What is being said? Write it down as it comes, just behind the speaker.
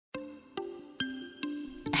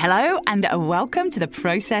Hello and welcome to the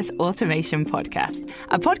Process Automation Podcast,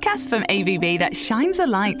 a podcast from ABB that shines a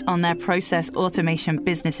light on their process automation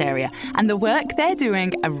business area and the work they're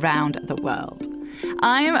doing around the world.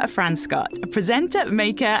 I'm Fran Scott, a presenter,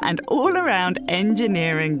 maker, and all-around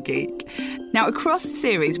engineering geek. Now, across the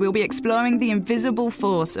series, we'll be exploring the invisible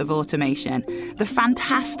force of automation, the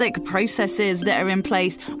fantastic processes that are in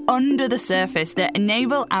place under the surface that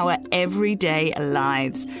enable our everyday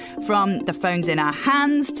lives. From the phones in our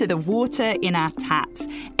hands to the water in our taps,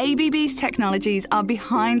 ABB's technologies are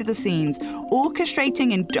behind the scenes,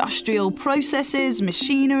 orchestrating industrial processes,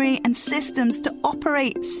 machinery, and systems to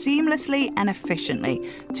operate seamlessly and efficiently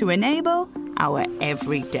to enable our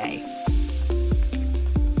everyday.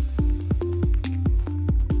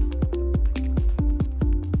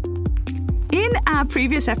 In our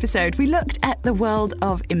previous episode, we looked at the world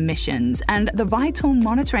of emissions and the vital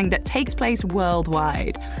monitoring that takes place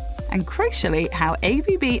worldwide, and crucially, how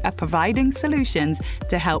ABB are providing solutions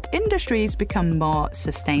to help industries become more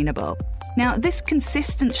sustainable. Now, this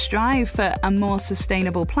consistent strive for a more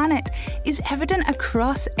sustainable planet is evident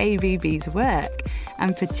across ABB's work,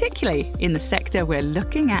 and particularly in the sector we're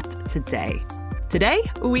looking at today. Today,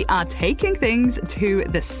 we are taking things to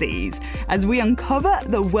the seas as we uncover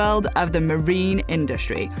the world of the marine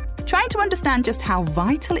industry, trying to understand just how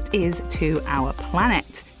vital it is to our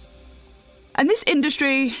planet. And this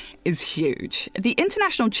industry is huge. The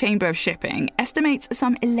International Chamber of Shipping estimates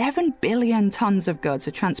some 11 billion tons of goods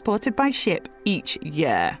are transported by ship each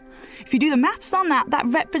year. If you do the maths on that, that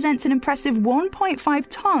represents an impressive 1.5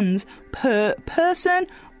 tons per person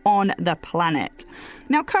on the planet.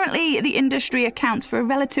 Now, currently, the industry accounts for a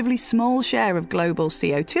relatively small share of global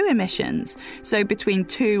CO2 emissions, so between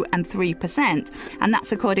 2 and 3%, and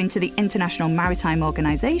that's according to the International Maritime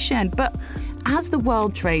Organization. But as the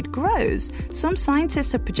world trade grows, some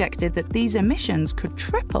scientists have projected that these emissions could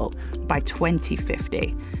triple by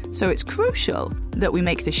 2050. So it's crucial that we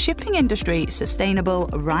make the shipping industry sustainable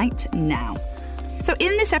right now. So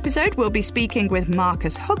in this episode, we'll be speaking with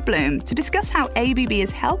Marcus Hogblom to discuss how ABB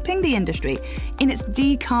is helping the industry in its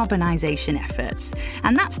decarbonisation efforts.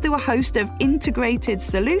 And that's through a host of integrated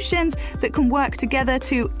solutions that can work together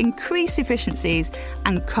to increase efficiencies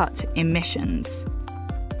and cut emissions.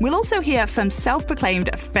 We'll also hear from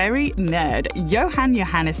self-proclaimed ferry nerd Johan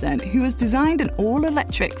Johannesson, who has designed an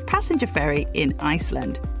all-electric passenger ferry in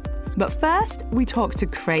Iceland. But first, we talk to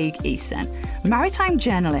Craig Eason, maritime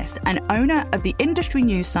journalist and owner of the industry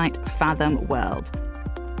news site Fathom World.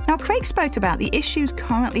 Now, Craig spoke about the issues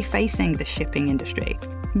currently facing the shipping industry,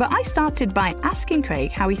 but I started by asking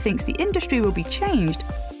Craig how he thinks the industry will be changed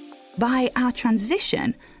by our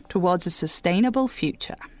transition towards a sustainable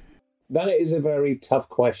future. That is a very tough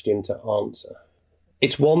question to answer.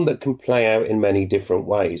 It's one that can play out in many different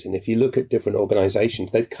ways. And if you look at different organisations,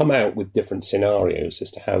 they've come out with different scenarios as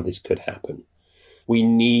to how this could happen. We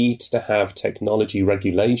need to have technology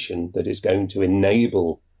regulation that is going to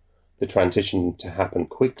enable the transition to happen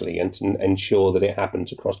quickly and to ensure that it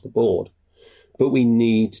happens across the board. But we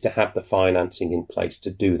need to have the financing in place to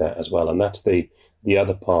do that as well. And that's the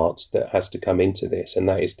other part that has to come into this. And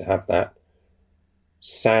that is to have that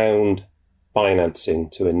sound financing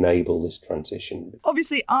to enable this transition.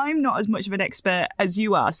 Obviously, I'm not as much of an expert as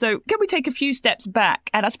you are. So can we take a few steps back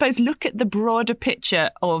and I suppose look at the broader picture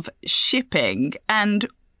of shipping and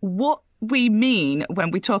what we mean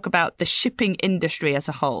when we talk about the shipping industry as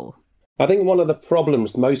a whole? I think one of the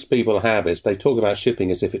problems most people have is they talk about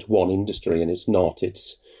shipping as if it's one industry, and it's not.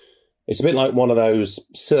 It's a bit like one of those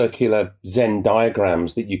circular Venn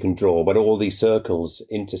diagrams that you can draw, but all these circles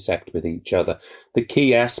intersect with each other. The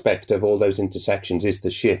key aspect of all those intersections is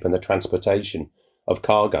the ship and the transportation of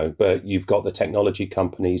cargo. But you've got the technology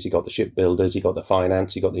companies, you've got the shipbuilders, you've got the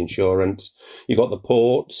finance, you've got the insurance, you've got the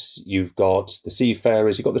ports, you've got the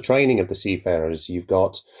seafarers, you've got the training of the seafarers, you've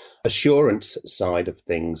got assurance side of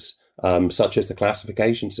things. Such as the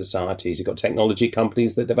classification societies. You've got technology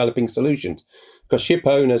companies that are developing solutions. Because ship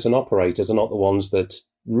owners and operators are not the ones that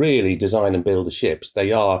really design and build the ships.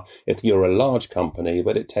 They are, if you're a large company,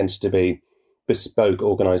 but it tends to be bespoke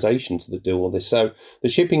organizations that do all this. So the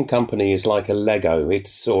shipping company is like a Lego.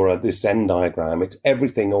 It's or this Venn diagram. It's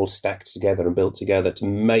everything all stacked together and built together to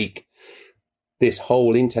make this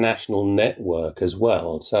whole international network as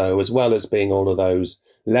well. So as well as being all of those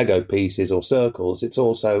Lego pieces or circles, it's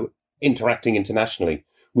also interacting internationally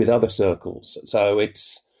with other circles. So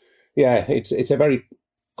it's a very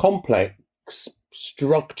complex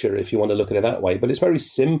structure, if you want to look at it that way, but it's very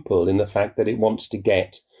simple in the fact that it wants to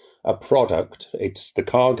get a product, it's the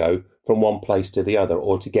cargo, from one place to the other,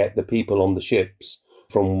 or to get the people on the ships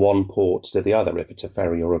from one port to the other, if it's a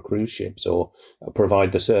ferry or a cruise ship, or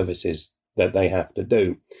provide the services that they have to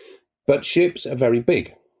do. But ships are very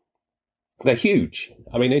big. They're huge.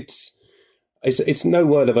 I mean, it's no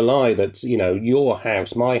word of a lie that, your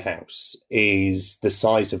house, my house, is the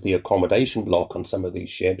size of the accommodation block on some of these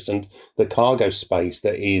ships, and the cargo space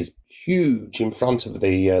that is huge in front of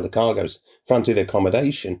the cargo's front of the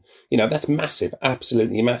accommodation. That's massive,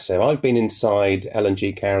 absolutely massive. I've been inside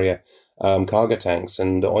LNG carrier cargo tanks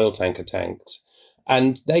and oil tanker tanks,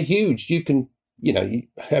 and they're huge. You can,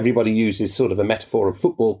 everybody uses sort of a metaphor of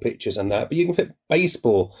football pitches and that, but you can fit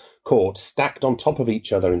baseball courts stacked on top of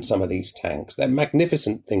each other in some of these tanks. They're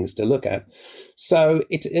magnificent things to look at. So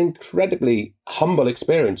it's an incredibly humble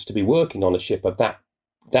experience to be working on a ship of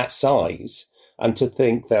that size, and to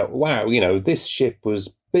think that, wow, this ship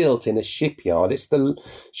was built in a shipyard.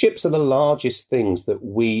 Ships are the largest things that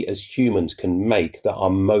we as humans can make that are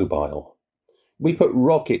mobile. We put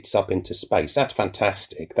rockets up into space. That's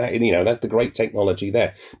fantastic. That's the great technology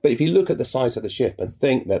there. But if you look at the size of the ship and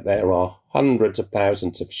think that there are hundreds of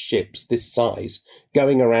thousands of ships this size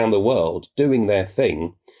going around the world doing their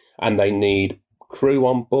thing, and they need crew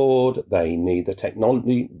on board, they need the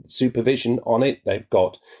technology supervision on it, they've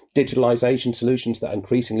got digitalization solutions that are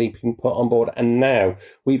increasingly being put on board, and now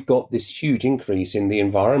we've got this huge increase in the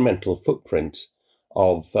environmental footprint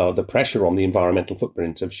of the pressure on the environmental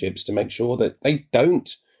footprint of ships to make sure that they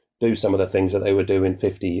don't do some of the things that they were doing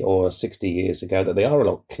 50 or 60 years ago, that they are a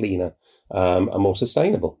lot cleaner and more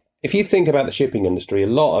sustainable. If you think about the shipping industry, a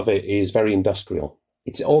lot of it is very industrial.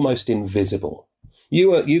 It's almost invisible.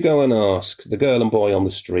 You go and ask the girl and boy on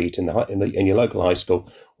the street in your local high school,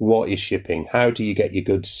 what is shipping? How do you get your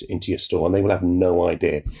goods into your store? And they will have no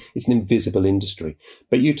idea. It's an invisible industry.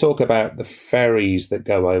 But you talk about the ferries that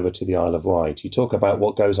go over to the Isle of Wight. You talk about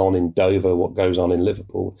what goes on in Dover, what goes on in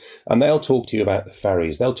Liverpool, and they'll talk to you about the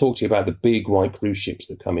ferries. They'll talk to you about the big white cruise ships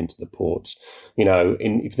that come into the ports.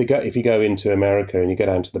 If you go into America and you go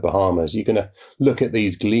down to the Bahamas, you're going to look at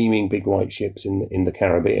these gleaming big white ships in the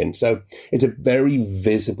Caribbean. So it's a very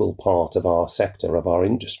visible part of our sector, of our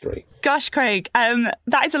industry. Gosh, Craig,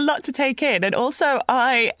 that is a lot to take in. And also,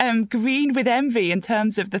 I am green with envy in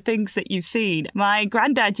terms of the things that you've seen. My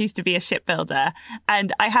granddad used to be a shipbuilder,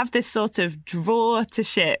 and I have this sort of draw to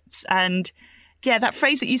ships. And yeah, that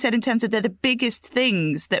phrase that you said in terms of they're the biggest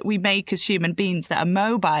things that we make as human beings that are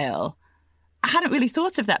mobile. I hadn't really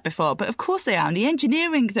thought of that before, but of course they are. And the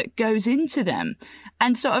engineering that goes into them,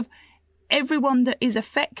 and sort of everyone that is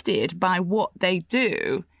affected by what they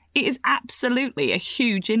do, it is absolutely a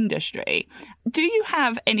huge industry. Do you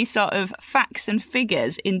have any sort of facts and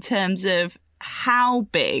figures in terms of how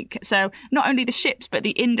big? So not only the ships, but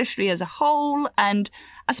the industry as a whole, and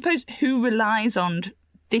I suppose who relies on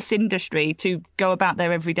this industry to go about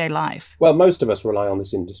their everyday life? Well, most of us rely on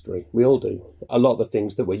this industry. We all do. A lot of the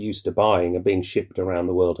things that we're used to buying are being shipped around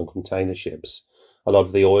the world on container ships. A lot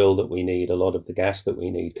of the oil that we need, a lot of the gas that we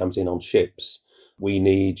need comes in on ships. We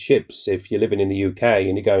need ships. If you're living in the UK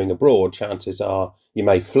and you're going abroad, chances are you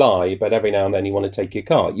may fly, but every now and then you want to take your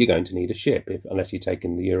car. You're going to need a ship, unless you're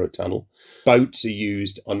taking the Eurotunnel. Boats are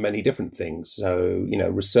used on many different things. So,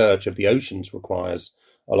 research of the oceans requires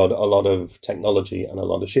a lot of technology and a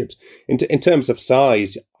lot of ships. In terms of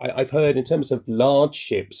size, I've heard, in terms of large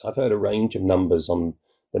ships, I've heard a range of numbers on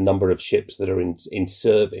the number of ships that are in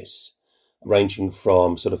service, ranging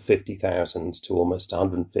from sort of 50,000 to almost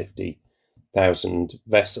 150,000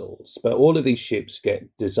 vessels. But all of these ships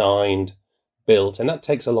get designed, built, and that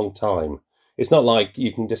takes a long time. It's not like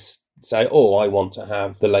you can just say, oh, I want to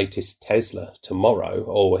have the latest Tesla tomorrow.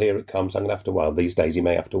 Oh, here it comes. I'm going to have to, well, these days you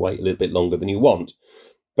may have to wait a little bit longer than you want.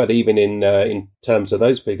 But even in terms of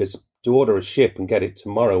those figures, to order a ship and get it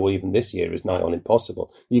tomorrow or even this year is nigh on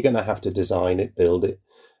impossible. You're going to have to design it, build it,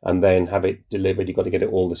 and then have it delivered. You've got to get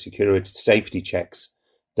all the security, safety checks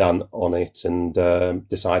done on it, and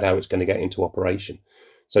decide how it's going to get into operation.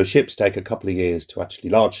 So ships take a couple of years to actually,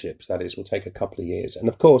 large ships, that is, will take a couple of years. And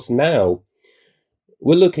of course, now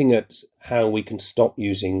we're looking at how we can stop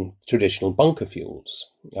using traditional bunker fuels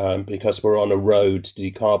because we're on a road to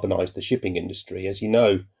decarbonise the shipping industry. As you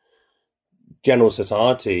know, general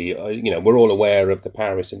society, we're all aware of the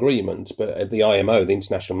Paris Agreement, but at the IMO, the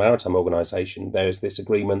International Maritime Organization, there's this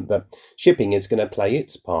agreement that shipping is going to play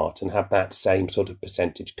its part and have that same sort of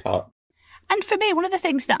percentage cut. And for me, one of the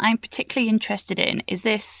things that I'm particularly interested in is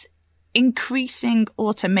this increasing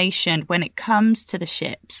automation when it comes to the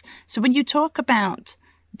ships. So when you talk about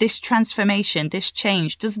this transformation, this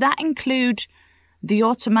change, does that include the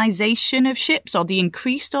automation of ships or the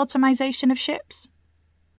increased automation of ships?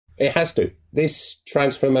 It has to. This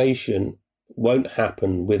transformation won't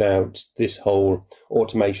happen without this whole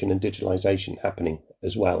automation and digitalization happening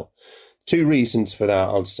as well. Two reasons for that,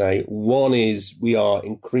 I'd say. One is we are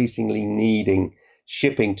increasingly needing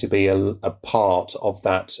shipping to be a part of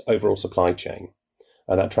that overall supply chain,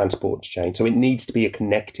 that transport chain. So it needs to be a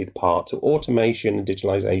connected part. So automation and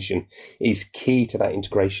digitalization is key to that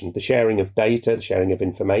integration, the sharing of data, the sharing of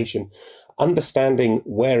information, understanding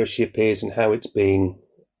where a ship is and how it's being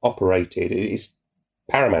operated is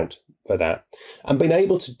paramount for that, and being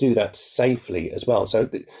able to do that safely as well. So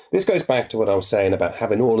this goes back to what I was saying about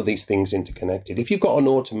having all of these things interconnected. If you've got an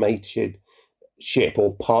automated ship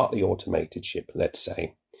or partly automated ship, let's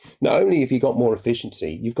say, not only have you got more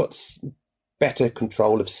efficiency, you've got better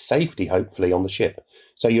control of safety, hopefully, on the ship.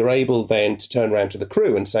 So you're able then to turn around to the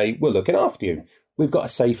crew and say, we're looking after you. We've got a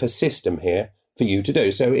safer system here for you to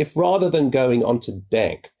do. So if rather than going onto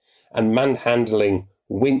deck and manhandling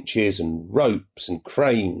winches and ropes and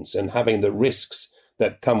cranes and having the risks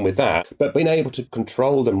that come with that, but being able to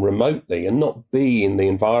control them remotely and not be in the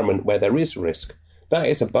environment where there is risk, that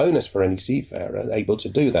is a bonus for any seafarer able to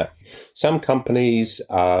do that. Some companies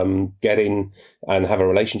get in and have a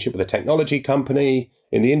relationship with a technology company.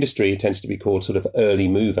 In the industry, it tends to be called sort of early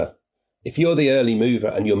mover. If you're the early mover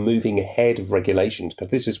and you're moving ahead of regulations,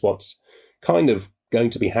 because this is what's kind of going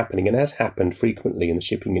to be happening and has happened frequently in the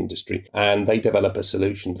shipping industry, and they develop a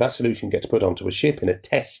solution. That solution gets put onto a ship in a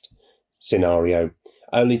test scenario,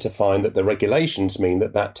 only to find that the regulations mean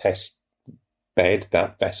that that test bed,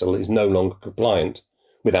 that vessel, is no longer compliant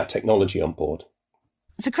with that technology on board.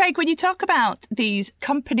 So, Craig, when you talk about these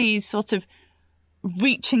companies sort of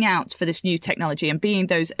reaching out for this new technology and being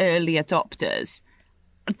those early adopters,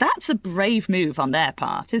 that's a brave move on their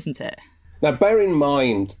part, isn't it? Now, bear in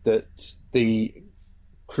mind that the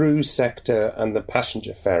cruise sector and the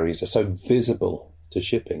passenger ferries are so visible to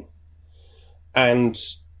shipping. And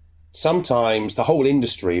sometimes the whole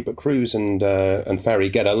industry, but cruise and ferry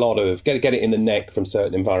get it in the neck from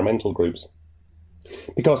certain environmental groups,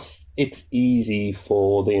 because it's easy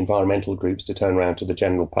for the environmental groups to turn around to the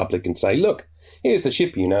general public and say, look, here's the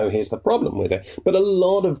ship, here's the problem with it. But a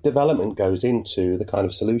lot of development goes into the kind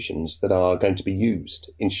of solutions that are going to be used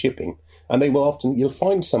in shipping. And you'll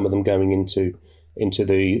find some of them going into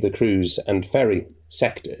the cruise and ferry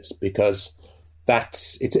sectors, because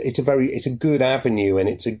it's a good avenue, and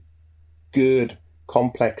it's a good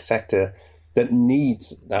complex sector that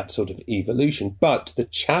needs that sort of evolution. But the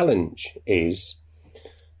challenge is,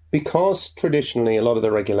 because traditionally a lot of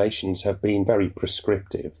the regulations have been very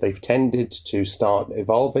prescriptive, they've tended to start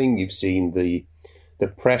evolving. You've seen the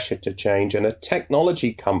pressure to change, and a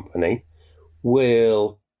technology company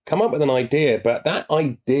will come up with an idea, but that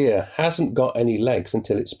idea hasn't got any legs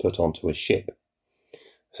until it's put onto a ship.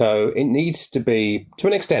 So it needs to be, to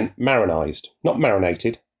an extent, marinized, not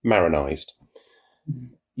marinated, marinized.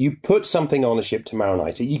 You put something on a ship to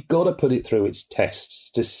marinize it, you've got to put it through its tests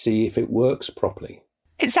to see if it works properly.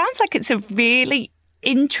 It sounds like it's a really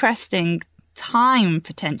interesting time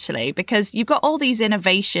potentially, because you've got all these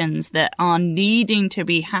innovations that are needing to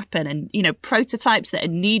be happen, and prototypes that are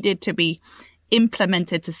needed to be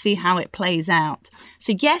implemented to see how it plays out.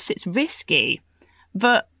 So yes, it's risky,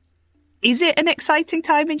 but is it an exciting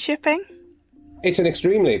time in shipping? It's an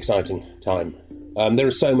extremely exciting time. There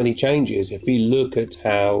are so many changes. If you look at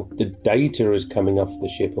how the data is coming off the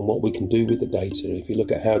ship and what we can do with the data, if you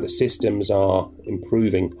look at how the systems are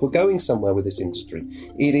improving, if we're going somewhere with this industry,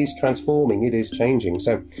 it is transforming, it is changing.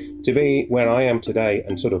 So to be where I am today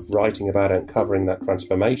and sort of writing about it and covering that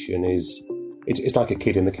transformation it's like a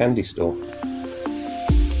kid in the candy store.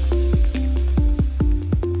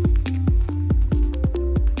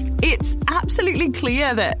 It's absolutely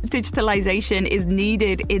clear that digitalisation is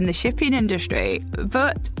needed in the shipping industry,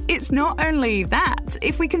 but it's not only that.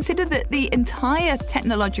 If we consider that the entire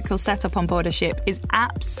technological setup on board a ship is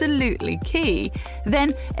absolutely key,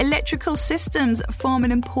 then electrical systems form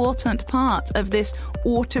an important part of this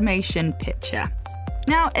automation picture.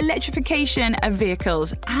 Now, electrification of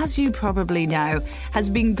vehicles, as you probably know, has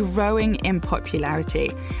been growing in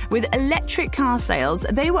popularity. With electric car sales,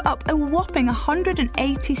 they were up a whopping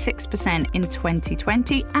 186% in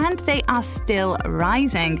 2020, and they are still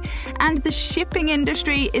rising. And the shipping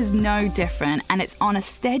industry is no different, and it's on a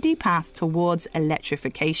steady path towards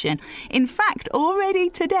electrification. In fact, already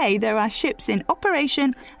today, there are ships in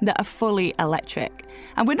operation that are fully electric.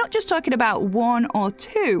 And we're not just talking about one or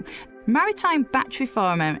two. Maritime Battery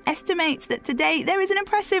Forum estimates that today there is an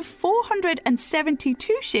impressive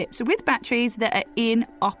 472 ships with batteries that are in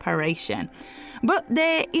operation. But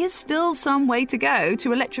there is still some way to go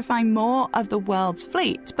to electrify more of the world's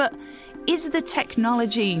fleet. But is the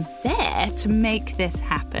technology there to make this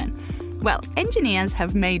happen? Well, engineers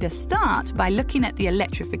have made a start by looking at the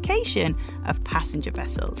electrification of passenger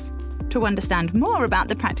vessels. To understand more about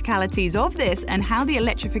the practicalities of this and how the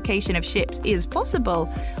electrification of ships is possible,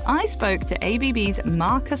 I spoke to ABB's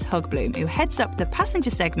Marcus Högblom, who heads up the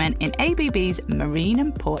passenger segment in ABB's Marine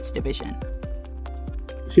and Ports division.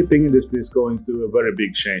 Shipping industry is going through a very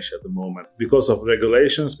big change at the moment. Because of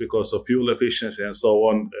regulations, because of fuel efficiency and so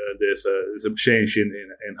on, there's a change in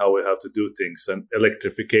how we have to do things, and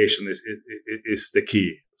electrification is the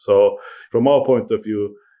key. So from our point of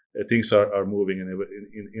view, things are moving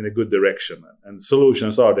in a good direction, and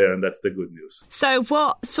solutions are there, and that's the good news. So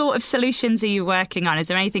what sort of solutions are you working on? Is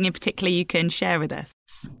there anything in particular you can share with us?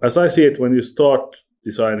 As I see it, when you start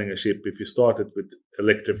designing a ship, if you started with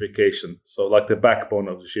electrification, so like the backbone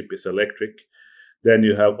of the ship is electric, then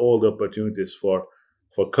you have all the opportunities for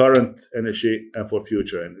current energy and for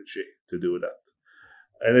future energy to do that.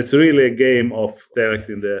 And it's really a game of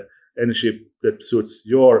directing the energy that suits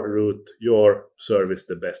your route, your service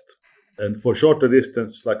the best. And for shorter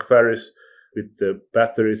distance, like ferries with the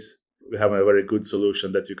batteries, we have a very good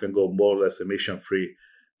solution that you can go more or less emission-free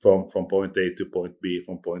from point A to point B,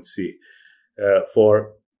 from point C. For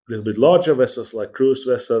a little bit larger vessels like cruise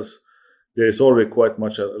vessels, there is already quite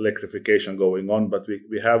much electrification going on, but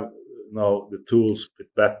we have now the tools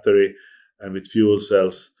with battery and with fuel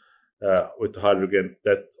cells, with hydrogen,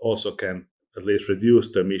 that also can at least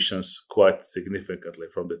reduce the emissions quite significantly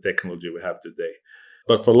from the technology we have today.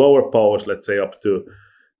 But for lower powers, let's say up to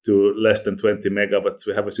less than 20 megawatts,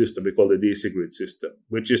 we have a system we call the DC grid system,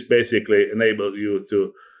 which is basically enable you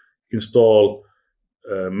to install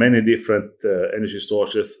many different energy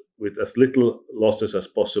sources with as little losses as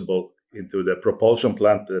possible into the propulsion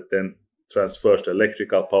plant that then transfers the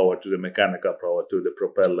electrical power to the mechanical power to the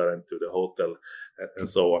propeller and to the hotel and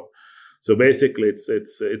so on. So basically,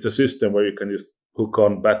 it's a system where you can just hook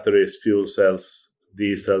on batteries, fuel cells,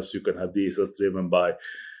 diesels. You can have diesels driven by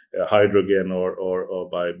hydrogen or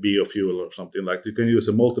by biofuel or something like that. You can use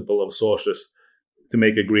a multiple of sources to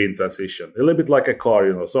make a green transition. A little bit like a car,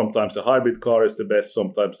 sometimes a hybrid car is the best,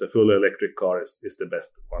 sometimes the fully electric car is the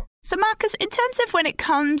best one. So Marcus, in terms of when it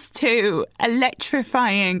comes to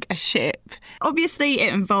electrifying a ship, obviously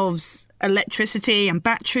it involves electricity and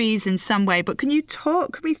batteries in some way, but can you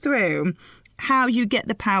talk me through how you get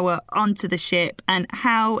the power onto the ship and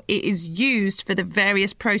how it is used for the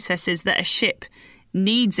various processes that a ship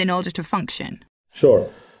needs in order to function? Sure.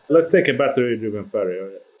 Let's take a battery-driven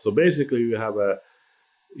ferry. So basically you have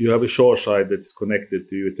a shore side that is connected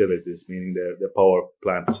to utilities, meaning the power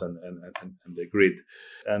plants and the grid.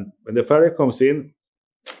 And when the ferry comes in,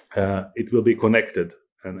 it will be connected.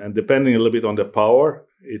 And depending a little bit on the power,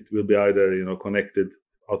 it will be either connected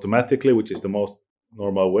automatically, which is the most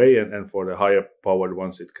normal way, and for the higher powered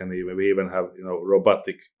ones, it can even have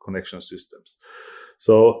robotic connection systems.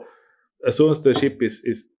 So as soon as the ship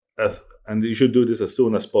is and you should do this as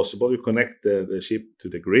soon as possible, you connect the ship to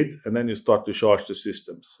the grid, and then you start to charge the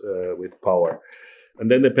systems with power.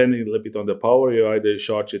 And then depending a little bit on the power, you either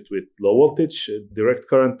charge it with low voltage, direct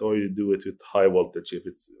current, or you do it with high voltage if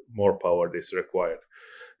it's more power is required.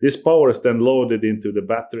 This power is then loaded into the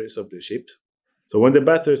batteries of the ship. So when the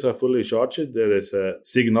batteries are fully charged, there is a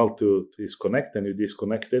signal to disconnect, and you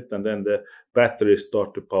disconnect it, and then the batteries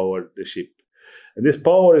start to power the ship. And this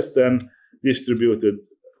power is then distributed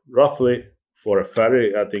roughly for a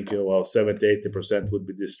ferry. I think 70-80% would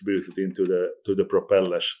be distributed into the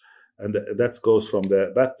propellers, and that goes from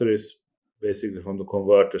the batteries, basically from the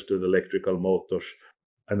converters to the electrical motors,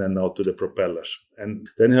 and then now to the propellers. And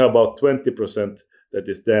then you have about 20% that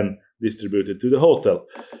is then distributed to the hotel.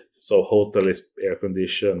 So hotel is air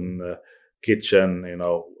condition, kitchen,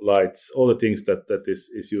 lights, all the things that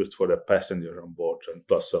is used for the passenger on board, and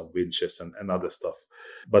plus some winches and other stuff.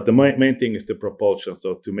 But the main thing is the propulsion.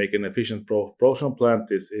 So to make an efficient propulsion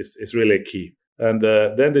plant is really key. And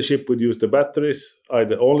then the ship would use the batteries,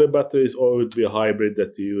 either only batteries, or it would be a hybrid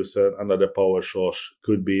that you use another power source.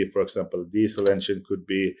 Could be, for example, a diesel engine, could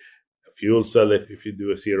be a fuel cell if you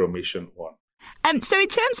do a zero emission one. So in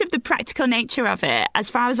terms of the practical nature of it, as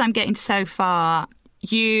far as I'm getting so far,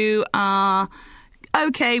 you are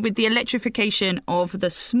okay with the electrification of the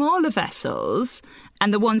smaller vessels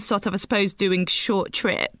and the ones sort of, I suppose, doing short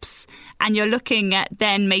trips, and you're looking at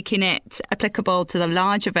then making it applicable to the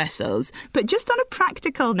larger vessels. But just on a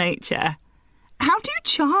practical nature, how do you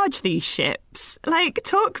charge these ships?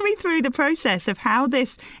 Talk me through the process of how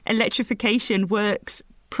this electrification works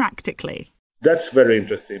practically. That's very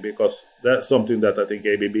interesting, because that's something that I think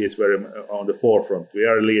ABB is very on the forefront. We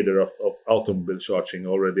are a leader of automobile charging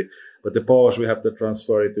already, but the powers we have to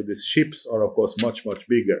transfer into these ships are, of course, much, much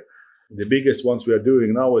bigger. The biggest ones we are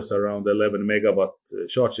doing now is around 11 megawatt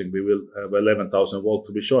charging. We will have 11,000 volts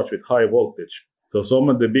to be charged with high voltage. So some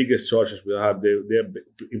of the biggest chargers we have, they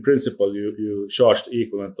in principle, you charge the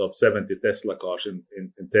equivalent of 70 Tesla cars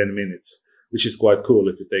in 10 minutes, which is quite cool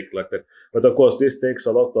if you take it like that. But of course, this takes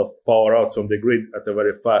a lot of power out from the grid at a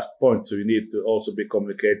very fast point. So you need to also be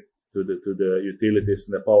communicated to the utilities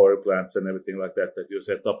and the power plants and everything like that you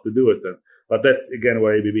set up to do it. But that's, again,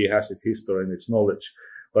 where ABB has its history and its knowledge.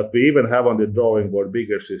 But we even have on the drawing board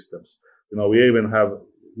bigger systems. We even have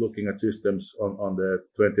looking at systems on the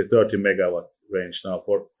 20, 30 megawatt range now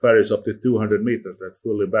for ferries up to 200 meters that's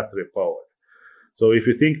fully battery powered. So if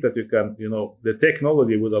you think that you can, the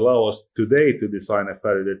technology would allow us today to design a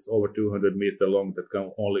ferry that's over 200 meter long that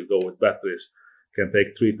can only go with batteries, can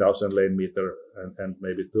take 3,000 lane meter and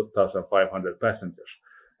maybe 2,500 passengers,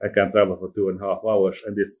 and can travel for 2.5 hours,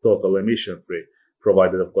 and it's total emission free,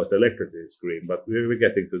 provided, of course, the electricity is green. But we're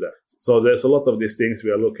getting to that. So there's a lot of these things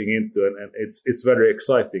we are looking into, and it's very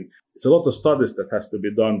exciting. It's a lot of studies that has to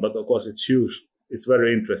be done, but of course it's huge. It's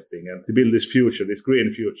very interesting, and to build this future, this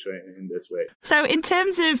green future in this way. So in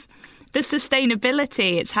terms of the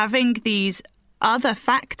sustainability, it's having these other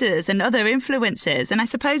factors and other influences. And I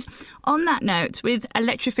suppose on that note, with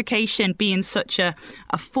electrification being such a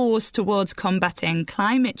force towards combating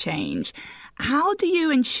climate change, how do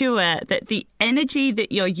you ensure that the energy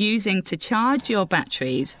that you're using to charge your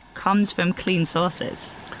batteries comes from clean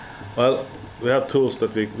sources? Well, we have tools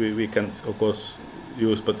that we can, of course,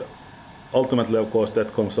 use, but ultimately, of course,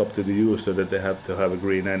 that comes up to the user that they have to have a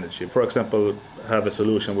green energy. For example, have a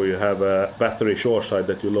solution where you have a battery shoreside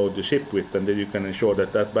that you load the ship with, and then you can ensure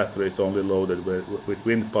that battery is only loaded with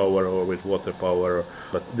wind power or with water power.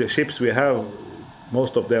 But the ships we have,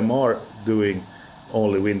 most of them are doing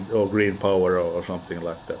only wind or green power or something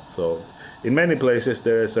like that. So in many places,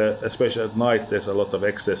 there is, especially at night, there's a lot of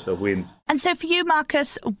excess of wind. And so for you,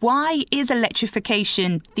 Marcus, why is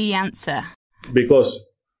electrification the answer? Because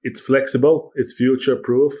it's flexible, it's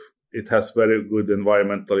future-proof, it has very good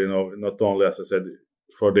environmental, not only, as I said,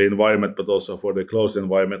 for the environment, but also for the closed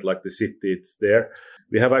environment, like the city, it's there.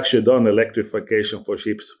 We have actually done electrification for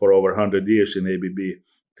ships for over 100 years in ABB.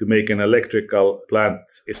 To make an electrical plant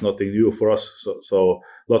is nothing new for us, so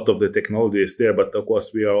a lot of the technology is there, but of course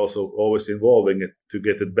we are also always involving it to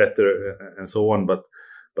get it better and so on, but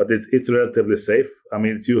it's relatively safe. I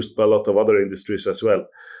mean, it's used by a lot of other industries as well.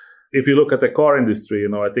 If you look at the car industry,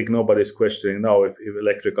 I think nobody's questioning now if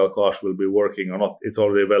electrical cars will be working or not. It's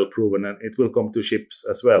already well proven, and it will come to ships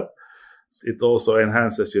as well. It also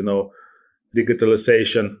enhances,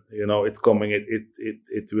 digitalization. It's coming.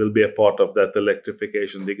 It will be a part of that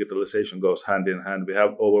electrification. Digitalization goes hand in hand. We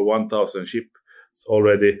have over 1,000 ships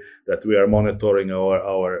already that we are monitoring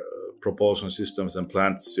our propulsion systems and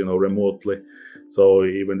plants, remotely. So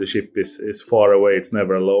even the ship is far away. It's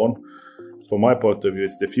never alone. From my point of view,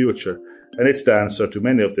 it's the future, and it's the answer to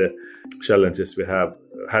many of the challenges we have.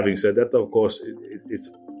 Having said that, of course,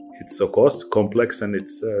 it's of course complex and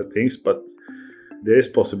it's things, but there is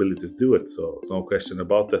possibility to do it. So no question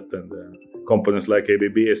about that, and companies like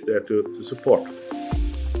ABB is there to support.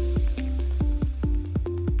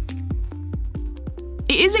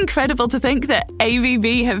 It is incredible to think that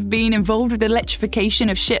ABB have been involved with electrification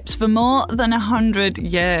of ships for more than 100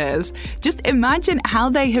 years. Just imagine how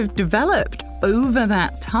they have developed over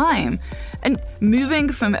that time. And moving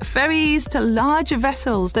from ferries to larger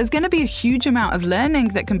vessels, there's going to be a huge amount of learning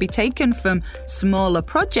that can be taken from smaller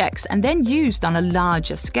projects and then used on a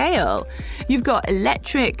larger scale. You've got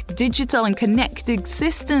electric, digital and connected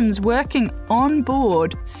systems working on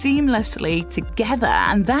board seamlessly together,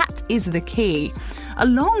 and that is the key.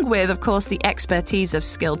 Along with, of course, the expertise of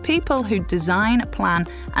skilled people who design, plan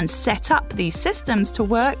and set up these systems to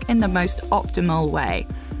work in the most optimal way.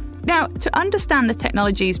 Now, to understand the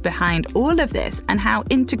technologies behind all of this and how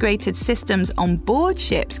integrated systems on board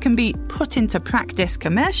ships can be put into practice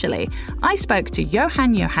commercially, I spoke to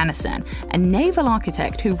Johan Johannesson, a naval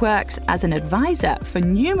architect who works as an advisor for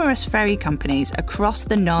numerous ferry companies across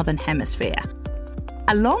the Northern Hemisphere.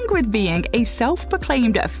 Along with being a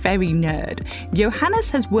self-proclaimed ferry nerd, Johannes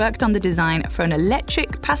has worked on the design for an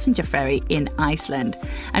electric passenger ferry in Iceland.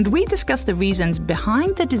 And we discuss the reasons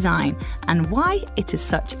behind the design and why it is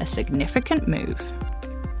such a significant move.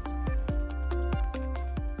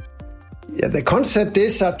 Yeah, the concept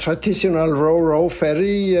is a traditional ro-ro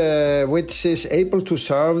ferry, which is able to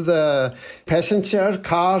serve the passenger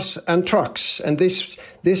cars and trucks. And this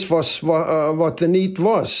was what the need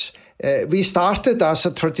was. We started as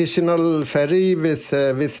a traditional ferry with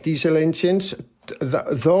diesel engines,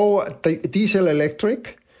 though diesel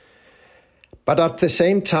electric. But at the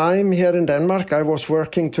same time, here in Denmark, I was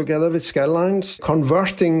working together with Scalines,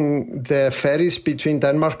 converting the ferries between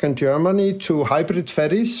Denmark and Germany to hybrid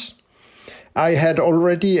ferries. I had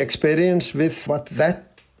already experience with what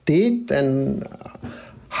that did and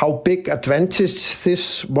how big advantage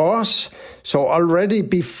this was. So already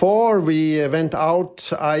before we went out,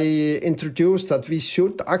 I introduced that we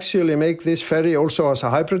should actually make this ferry also as a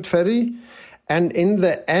hybrid ferry. And in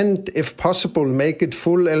the end, if possible, make it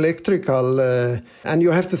full electrical. And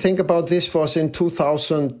you have to think about this was in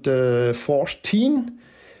 2014.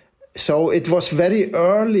 So it was very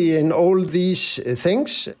early in all these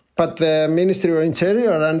things. But the Ministry of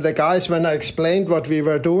Interior and the guys, when I explained what we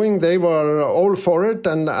were doing, they were all for it.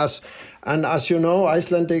 And as you know,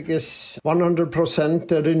 Icelandic is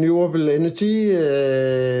 100% renewable energy.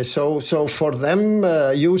 So for them,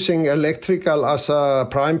 using electrical as a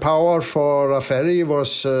prime power for a ferry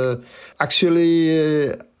was actually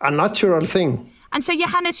a natural thing. And so,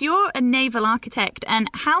 Johannes, you're a naval architect, and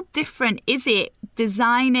how different is it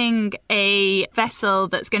designing a vessel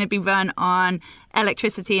that's going to be run on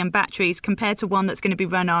electricity and batteries compared to one that's going to be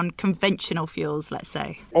run on conventional fuels, let's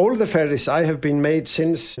say? All the ferries I have been made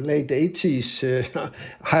since late 80s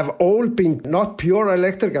have all been not pure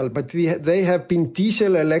electrical, but they have been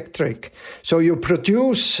diesel electric. So you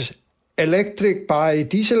produce electric by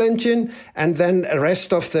diesel engine, and then the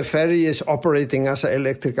rest of the ferry is operating as an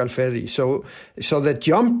electrical ferry. So the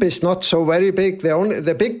jump is not so very big.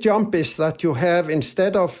 The big jump is that you have,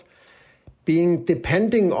 instead of being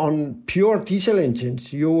depending on pure diesel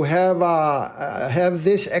engines, you have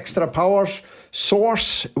this extra power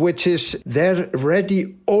source which is there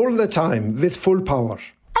ready all the time with full power.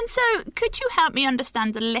 And so could you help me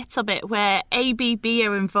understand a little bit where ABB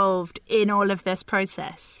are involved in all of this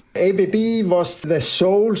process? ABB was the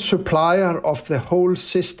sole supplier of the whole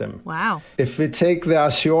system. Wow. If we take the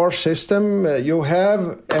Azure system, you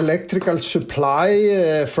have electrical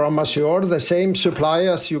supply from Azure, the same supply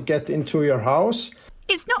as you get into your house.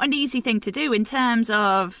 It's not an easy thing to do in terms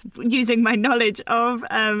of using my knowledge of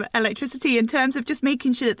electricity, in terms of just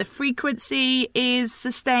making sure that the frequency is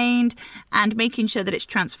sustained and making sure that it's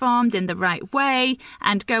transformed in the right way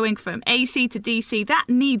and going from AC to DC. That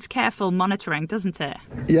needs careful monitoring, doesn't it?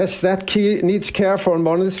 Yes, that needs careful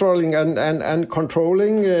monitoring and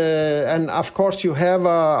controlling. And of course, you have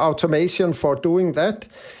automation for doing that.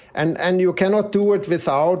 And you cannot do it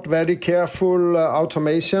without very careful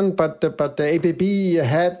automation, but the ABB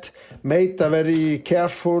had made a very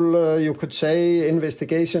careful, you could say,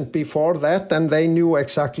 investigation before that, and they knew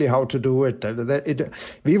exactly how to do it.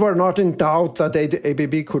 We were not in doubt that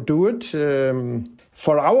ABB could do it.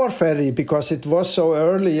 For our ferry, because it was so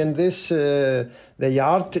early in this, the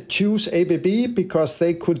yard chose ABB because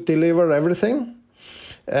they could deliver everything.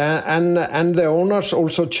 And the owners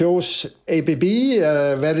also chose ABB,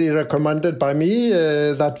 very recommended by me,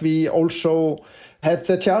 that we also had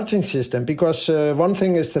the charging system, because one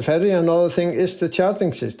thing is the ferry, another thing is the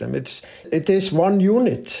charging system. It is one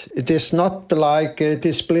unit. It is not like it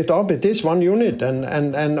is split up. It is one unit,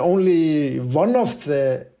 and only one of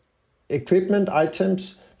the equipment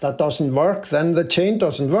items that doesn't work, then the chain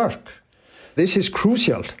doesn't work. This is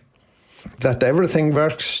crucial, that everything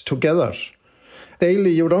works together.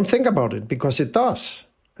 Daily, you don't think about it because it does.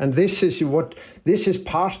 And this is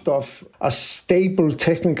part of a stable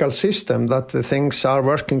technical system, that the things are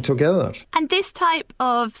working together. And this type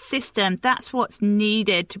of system, that's what's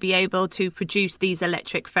needed to be able to produce these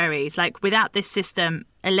electric ferries. Like, without this system,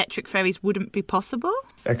 electric ferries wouldn't be possible?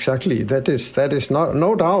 Exactly. That is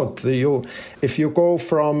no doubt. If you go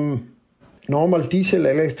from normal diesel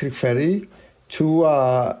electric ferry to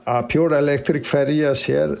a pure electric ferry as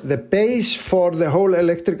here, the base for the whole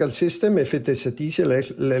electrical system, if it is a diesel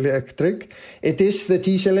electric, it is the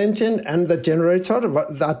diesel engine and the generator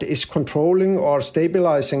that is controlling or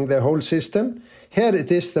stabilizing the whole system. Here it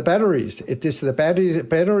is the batteries. It is the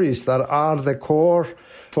batteries that are the core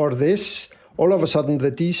for this. All of a sudden,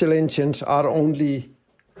 the diesel engines are only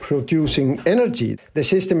producing energy. The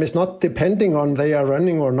system is not depending on they are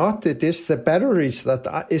running or not. It is the batteries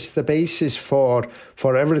that is the basis for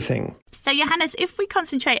everything. So, Johannes, if we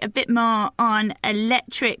concentrate a bit more on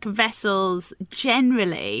electric vessels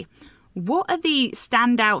generally, what are the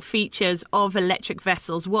standout features of electric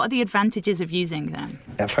vessels? What are the advantages of using them?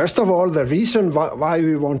 First of all, the reason why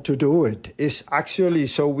we want to do it is actually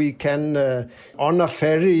so we can, on a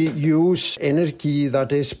ferry, use energy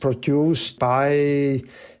that is produced by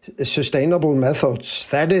sustainable methods.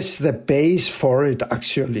 That is the base for it,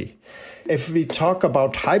 actually. If we talk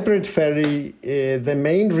about hybrid ferry, the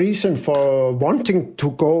main reason for wanting to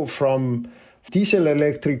go from diesel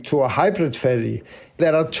electric to a hybrid ferry,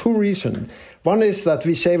 there are two reasons. One is that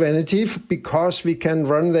we save energy because we can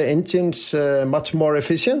run the engines much more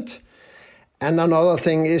efficient. And another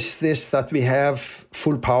thing is this, that we have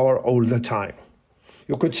full power all the time.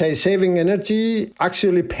 You could say saving energy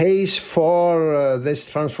actually pays for this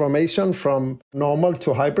transformation from normal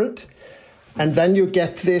to hybrid. And then you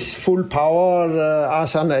get this full power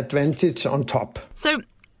as an advantage on top. So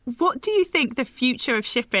what do you think the future of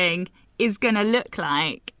shipping is going to look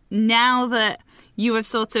like now that you have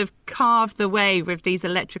sort of carved the way with these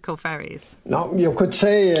electrical ferries? Now, you could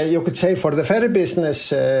say for the ferry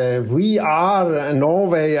business, we are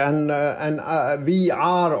Norway and we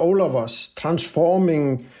are, all of us,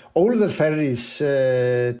 transforming all the ferries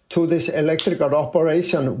to this electrical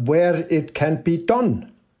operation where it can be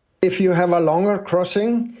done. If you have a longer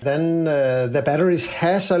crossing, then the batteries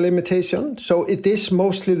has a limitation. So it is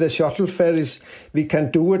mostly the shuttle ferries we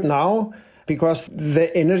can do it now, because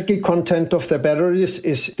the energy content of the batteries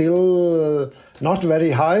is still not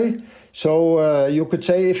very high. So you could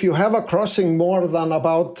say if you have a crossing more than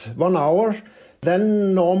about 1 hour,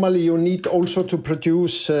 then normally you need also to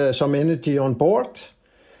produce some energy on board.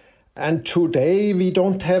 And today we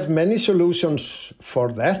don't have many solutions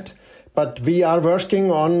for that, but we are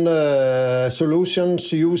working on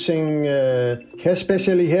solutions using,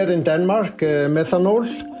 especially here in Denmark,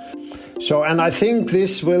 methanol. So, and I think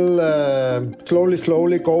this will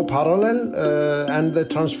slowly go parallel, and the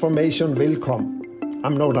transformation will come.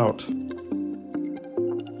 I'm no doubt.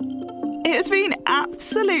 It's been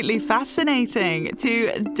absolutely fascinating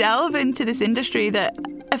to delve into this industry that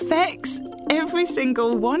affects every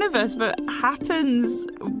single one of us, but happens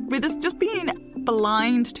with us just being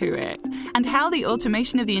blind to it, and how the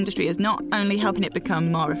automation of the industry is not only helping it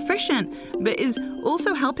become more efficient, but is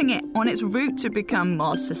also helping it on its route to become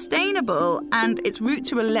more sustainable and its route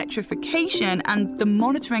to electrification and the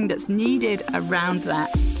monitoring that's needed around that.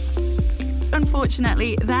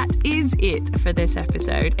 Unfortunately, that is it for this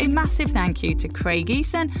episode. A massive thank you to Craig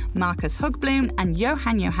Eason, Marcus Hugblom and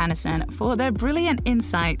Johan Johannesson for their brilliant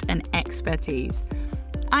insight and expertise.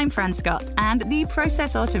 I'm Fran Scott, and the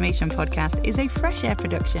Process Automation Podcast is a Fresh Air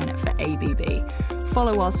production for ABB.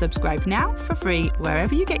 Follow or subscribe now for free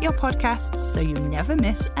wherever you get your podcasts so you never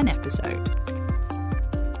miss an episode.